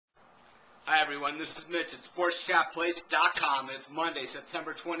Hi everyone, this is Mitch at SportsChatPlace.com, and it's Monday,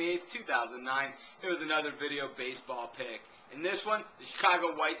 September 28th, 2009, here with another video baseball pick. In this one, the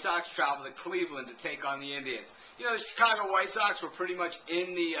Chicago White Sox travel to Cleveland to take on the Indians. You know, the Chicago White Sox were pretty much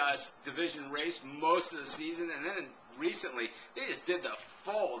in the division race most of the season, and then recently they just did the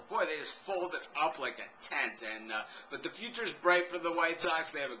fold. Boy, they just folded up like a tent. But the future's bright for the White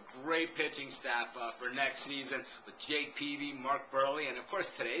Sox. They have a great pitching staff for next season with Jake Peavy, Mark Burley, and of course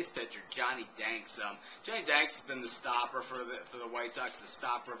today's pitcher, Johnny Danks. Johnny Danks has been the stopper for the White Sox, the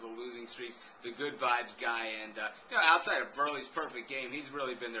stopper of the losing streaks, the good vibes guy, and you know, outside of Burley's perfect game, he's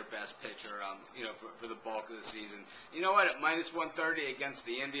really been their best pitcher. You know, for the bulk of the season. You know what? At -130 against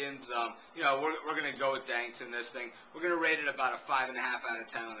the Indians, you know, we're going to go with Danks in this thing. We're going to rate it about a 5.5 out of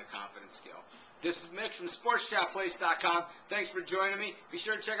 10 on the confidence scale. This is Mitch from SportsChatPlace.com. Thanks for joining me. Be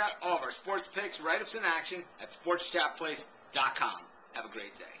sure to check out all of our sports picks, write-ups in action at SportsChatPlace.com. Have a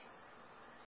great day.